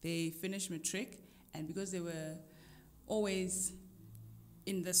they finish matric, and because they were always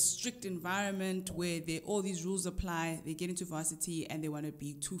in the strict environment where all these rules apply, they get into varsity and they want to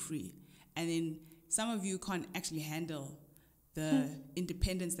be too free. And then some of you can't actually handle the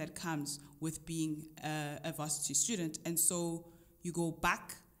independence that comes with being a varsity student. And so you go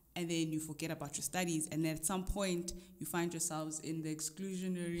back and then you forget about your studies. And then at some point, you find yourselves in the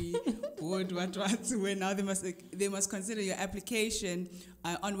exclusionary board, where now they must consider your application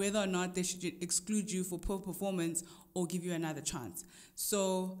on whether or not they should exclude you for poor performance or give you another chance.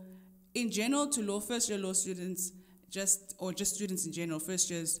 So in general, to first-year law students, just students in general, first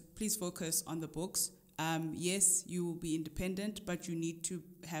years, please focus on the books. Yes, you will be independent, but you need to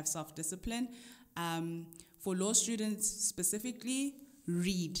have self-discipline. For law students specifically,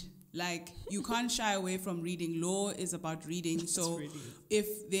 read. Like, you can't shy away from reading. Law is about reading. So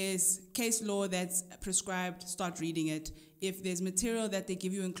if there's case law that's prescribed, start reading it. If there's material that they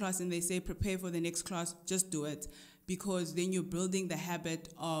give you in class and they say prepare for the next class, just do it. Because then you're building the habit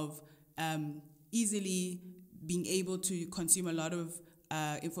of easily being able to consume a lot of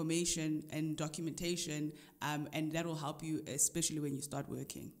information and documentation, and that will help you, especially when you start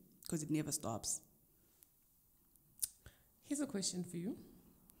working, because it never stops. Here's a question for you.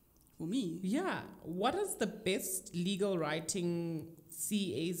 For me? Yeah. What is the best legal writing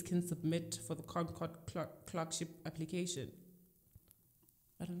CAs can submit for the Concord clerkship application?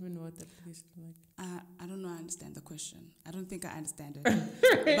 I don't even know what that application is like. I don't know. I understand the question. I don't think I understand it.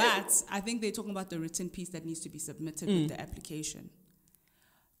 But I think they're talking about the written piece that needs to be submitted with the application.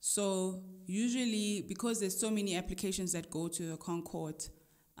 So usually, because there's so many applications that go to the Concord,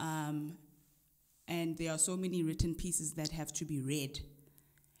 and there are so many written pieces that have to be read,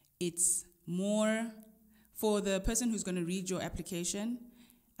 it's more for the person who's going to read your application.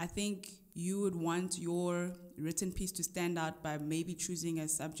 I think you would want your written piece to stand out by maybe choosing a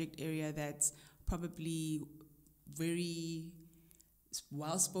subject area that's probably very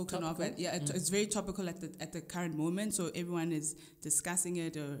well spoken of. Yeah, it's very topical at the current moment. So everyone is discussing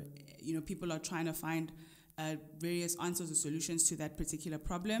it, or people are trying to find various answers or solutions to that particular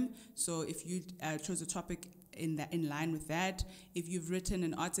problem. So if you chose a topic in line with that, if you've written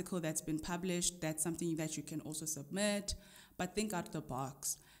an article that's been published, that's something that you can also submit. But think out of the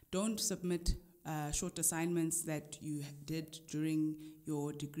box. Don't submit short assignments that you did during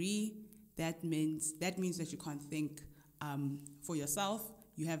your degree. That means that you can't think for yourself.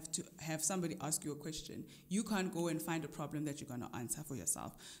 You have to have somebody ask you a question. You can't go and find a problem that you're going to answer for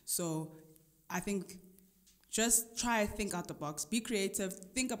yourself. So I think just try to think out the box. Be creative.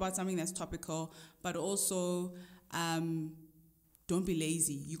 Think about something that's topical, but also don't be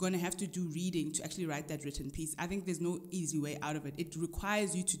lazy. You're going to have to do reading to actually write that written piece. I think there's no easy way out of it. It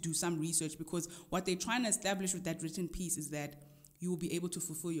requires you to do some research, because what they're trying to establish with that written piece is that you will be able to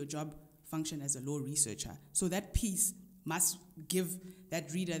fulfill your job function as a law researcher. So that piece must give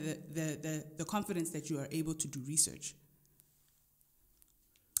that reader the confidence that you are able to do research.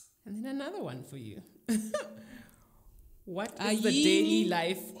 And then another one for you. What is the daily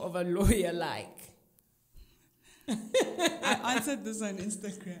life of a lawyer like? I answered this on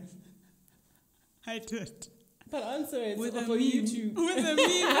Instagram. I did. But answer it with for YouTube. With a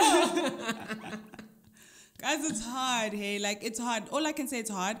meme. Guys, it's hard, hey? Like, it's hard. All I can say, it's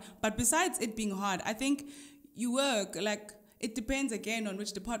hard. But besides it being hard, I think you work, like, it depends, again, on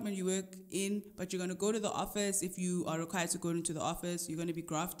which department you work in, but you're going to go to the office. If you are required to go into the office, you're going to be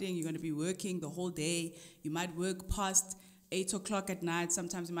grafting, you're going to be working the whole day. You might work past 8 o'clock at night.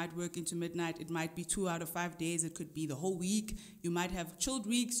 Sometimes you might work into midnight. It might be 2 out of 5 days. It could be the whole week. You might have chilled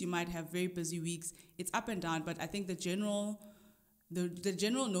weeks. You might have very busy weeks. It's up and down, but I think the general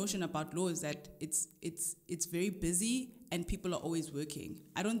notion about law is that it's very busy and people are always working.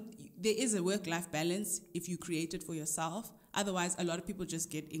 There is a work-life balance if you create it for yourself. Otherwise, a lot of people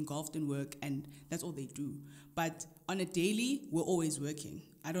just get engulfed in work and that's all they do. But on a daily, we're always working.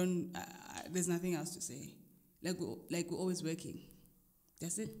 There's nothing else to say. Like we're always working.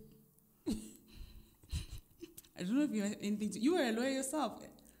 That's it. I don't know if you have anything you are a lawyer yourself.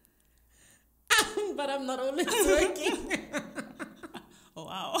 But I'm not always working. Oh,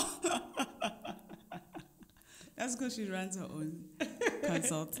 wow. That's because she runs her own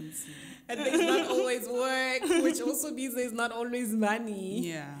consultancy. And there's not always work, which also means there's not always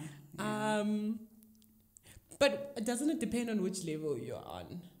money. Yeah. But doesn't it depend on which level you're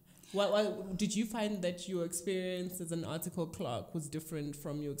on? Well, did you find that your experience as an article clerk was different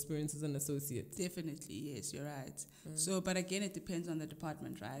from your experience as an associate? Definitely, yes, you're right. So, but again, it depends on the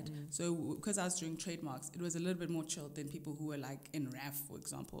department, right? So, because I was doing trademarks, it was a little bit more chilled than people who were like in RAF, for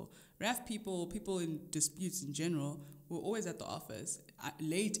example. RAF people in disputes in general, were always at the office,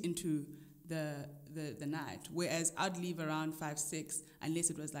 late into the the night. Whereas I'd leave around 5, 6, unless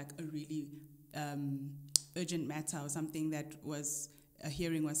it was like a really urgent matter or something that was a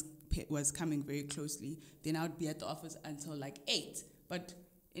hearing was coming very closely. Then I would be at the office until like 8. But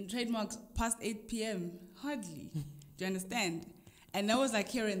in trademarks, past 8 p.m., hardly. Do you understand? And that was like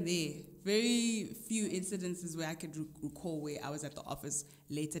here and there. Very few incidences where I could recall where I was at the office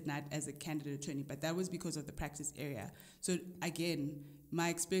late at night as a candidate attorney, but that was because of the practice area. So again, my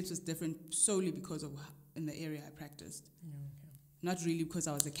experience was different solely because of in the area I practiced. Yeah, okay. Not really because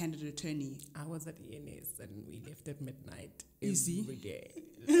I was a candidate attorney. I was at ENS and we left at midnight Easy. every day.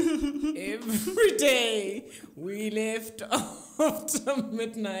 Every day we left after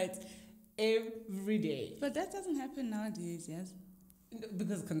midnight every day. But that doesn't happen nowadays, yes?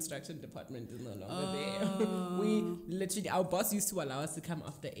 Because construction department is no longer there. We literally, our boss used to allow us to come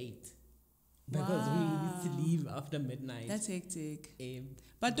after 8. Because we used to leave after midnight. That's hectic.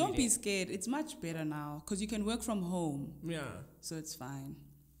 But don't be scared. It's much better now because you can work from home. Yeah. So it's fine.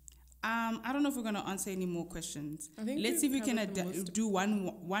 I don't know if we're going to answer any more questions. Let's see if we can do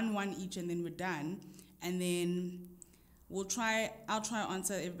one each and then we're done. And then I'll try to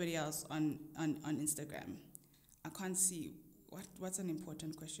answer everybody else on Instagram. I can't see. What's an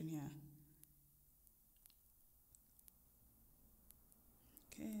important question here?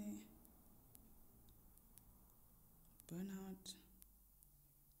 Okay. Burnout.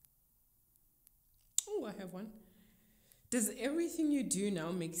 Oh, I have one. Does everything you do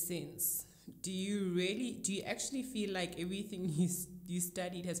now make sense? Do you actually feel like everything you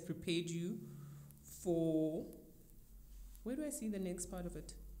studied has prepared you for, where do I see the next part of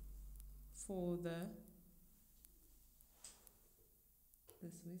it? For the,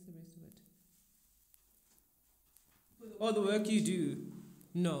 where's the rest of it? Oh, the work you do.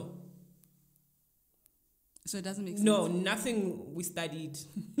 No. So it doesn't make sense? No, nothing we studied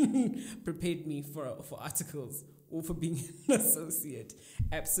prepared me for articles or for being an associate.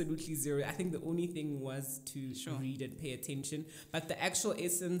 Absolutely zero. I think the only thing was to read and pay attention. But the actual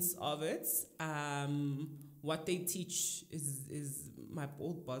essence of it, what they teach is my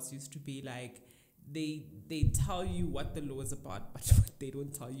old boss used to be like, they tell you what the law is about, but they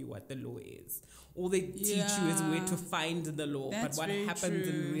don't tell you what the law is. All they teach you is where to find the law. That's but what happens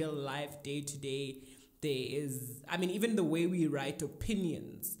in real life, day to day, there is, I mean, even the way we write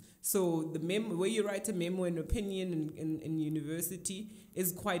opinions. So the way you write a memo and opinion in university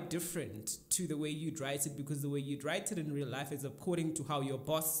is quite different to the way you'd write it, because the way you'd write it in real life is according to how your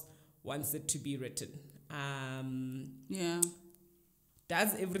boss wants it to be written. Yeah.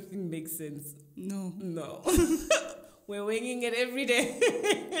 Does everything make sense? No. No. We're winging it every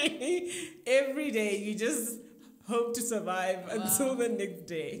day. Every day. You just hope to survive until the next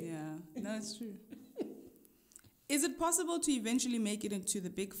day. Yeah. No, it's true. Is it possible to eventually make it into the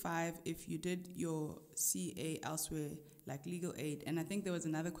Big 5 if you did your CA elsewhere, like legal aid? And I think there was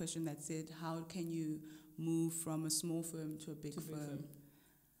another question that said, how can you move from a small firm to a big firm?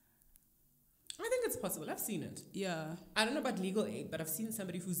 I think it's possible. I've seen it. Yeah. I don't know about legal aid, but I've seen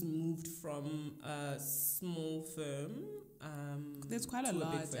somebody who's moved from a small firm. There's quite a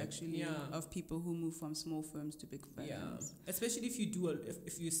lot actually of people who move from small firms to big firms. Yeah, especially if you do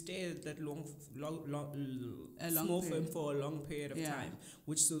if you stay at that long small firm for a long period of time,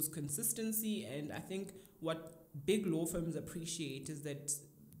 which shows consistency. And I think what big law firms appreciate is that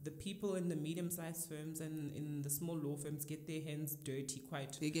the people in the medium-sized firms and in the small law firms get their hands dirty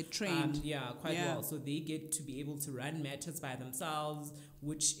They get trained. Quite well. So they get to be able to run matters by themselves,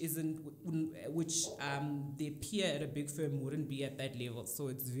 which their peer at a big firm wouldn't be at that level. So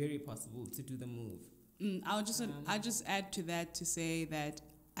it's very possible to do the move. I'll just add to that to say that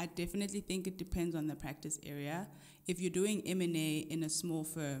I definitely think it depends on the practice area. If you're doing M&A in a small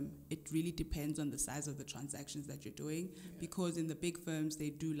firm, it really depends on the size of the transactions that you're doing, because in the big firms, they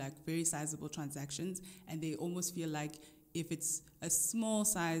do like very sizable transactions, and they almost feel like if it's a small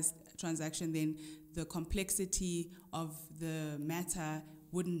sized transaction, then the complexity of the matter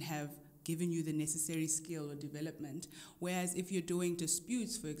wouldn't have given you the necessary skill or development. Whereas if you're doing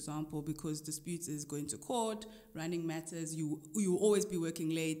disputes, for example, because disputes is going to court, running matters, you will always be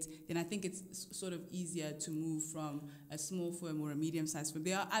working late, then I think it's sort of easier to move from a small firm or a medium-sized firm.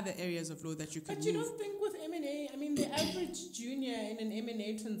 There are other areas of law that you can But you don't think with M&A, I mean, the average junior in an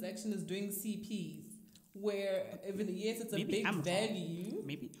M&A transaction is doing CPs, where over the years it's a big value.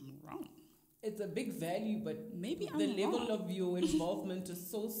 Maybe I'm wrong. It's a big value, but maybe the level of your involvement is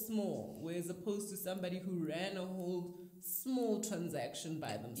so small, whereas opposed to somebody who ran a whole small transaction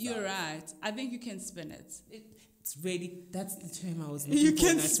by themselves. You're right. I think you can spin it. It's really, that's the term I was looking for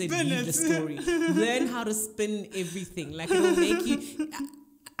when I said read the story. Learn how to spin everything. Like, it'll make you...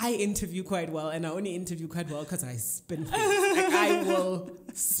 I interview quite well, and I only interview quite well because I spin things. Like, I will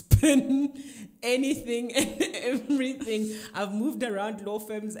spin anything and everything. I've moved around law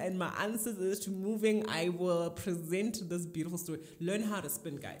firms, and my answers is to moving. I will present this beautiful story. Learn how to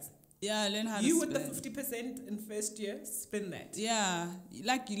spin, guys. Yeah, learn how to spin. You with the 50% in first year, spin that. Yeah,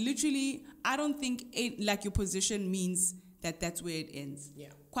 like literally, I don't think like your position means that's where it ends. Yeah.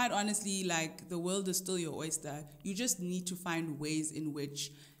 Quite honestly, like the world is still your oyster. You just need to find ways in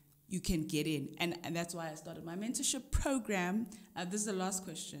which you can get in. And that's why I started my mentorship program. This is the last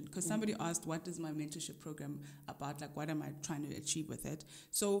question, because somebody asked, what is my mentorship program about? Like, what am I trying to achieve with it?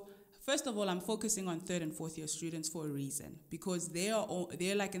 So first of all, I'm focusing on 3rd and 4th year students for a reason, because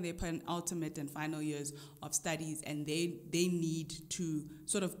they're like in their penultimate and final years of studies, and they need to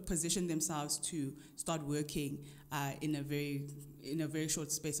sort of position themselves to start working in a very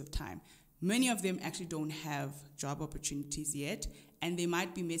short space of time. Many of them actually don't have job opportunities yet, and they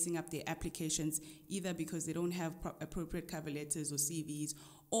might be messing up their applications either because they don't have appropriate cover letters or CVs,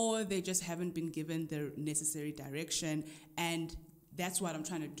 or they just haven't been given the necessary direction. And that's what I'm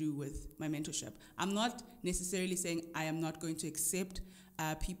trying to do with my mentorship. I'm not necessarily saying I am not going to accept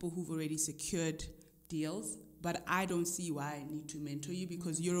people who've already secured deals, but I don't see why I need to mentor you,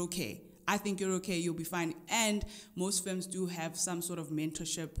 because you're okay. I think you're okay, you'll be fine. And most firms do have some sort of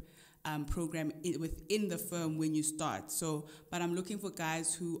mentorship program within the firm when you start. So, but I'm looking for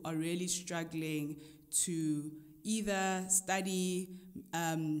guys who are really struggling to either study,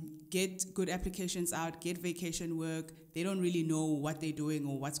 get good applications out, get vacation work. They don't really know what they're doing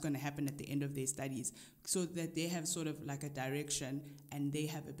or what's going to happen at the end of their studies, so that they have sort of like a direction and they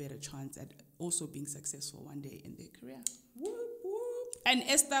have a better chance at also being successful one day in their career. Whoop, whoop. And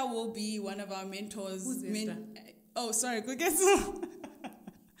Esther will be one of our mentors. Who's Esther? Oh, sorry, Koketso.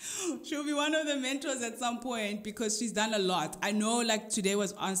 She'll be one of the mentors at some point, because she's done a lot. I know, like, today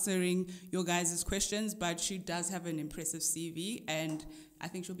was answering your guys' questions, but she does have an impressive CV, and I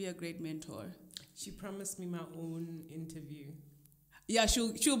think she'll be a great mentor. She promised me my own interview. Yeah,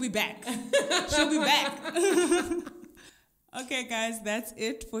 she'll be back. She'll be back. Okay, guys, that's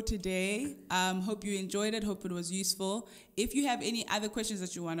it for today. Hope you enjoyed it. Hope it was useful. If you have any other questions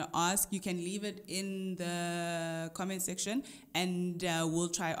that you want to ask, you can leave it in the comment section, and we'll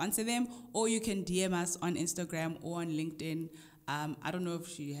try to answer them. Or you can DM us on Instagram or on LinkedIn. I don't know if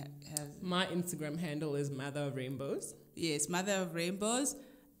she has... My Instagram handle is Mother of Rainbows. Yes, Mother of Rainbows.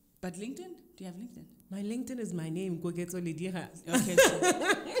 But LinkedIn? Do you have LinkedIn? My LinkedIn is my name, Koketso Lediga. Okay,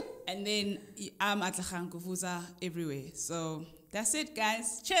 sure. And then I'm Atlakhan Kufuza everywhere. So that's it,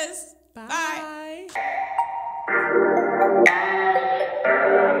 guys. Cheers. Bye. Bye.